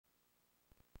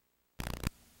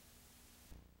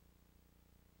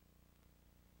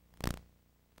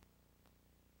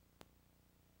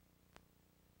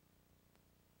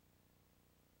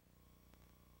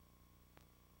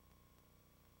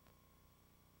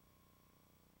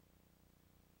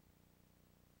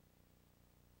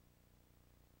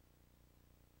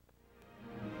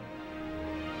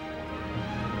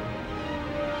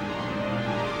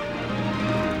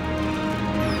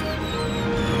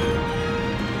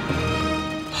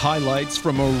highlights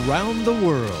from around the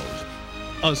world.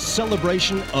 A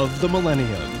celebration of the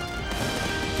Millennium.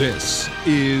 This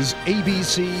is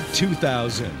ABC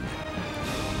 2000.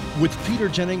 With Peter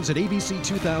Jennings at ABC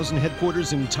 2000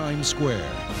 headquarters in Times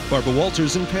Square, Barbara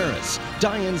Walters in Paris,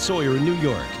 Diane Sawyer in New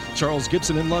York, Charles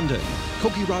Gibson in London,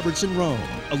 Cokie Roberts in Rome,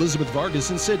 Elizabeth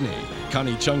Vargas in Sydney,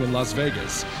 Connie Chung in Las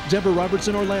Vegas, Deborah Roberts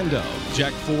in Orlando,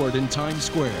 Jack Ford in Times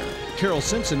Square, Carol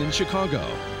Simpson in Chicago,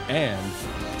 and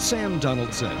Sam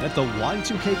Donaldson at the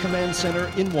Y2K Command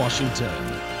Center in Washington.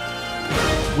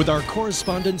 With our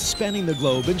correspondents spanning the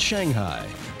globe in Shanghai,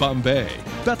 Bombay,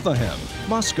 Bethlehem,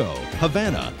 Moscow,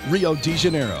 Havana, Rio de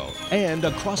Janeiro, and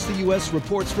across the U.S.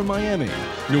 reports from Miami,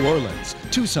 New Orleans,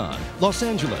 Tucson, Los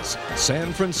Angeles,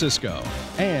 San Francisco,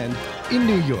 and in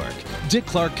New York, Dick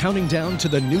Clark counting down to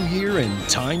the new year in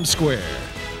Times Square.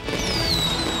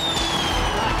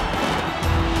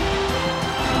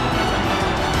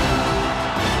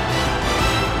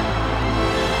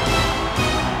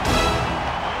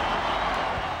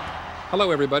 Hello,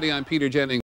 everybody. I'm Peter Jennings.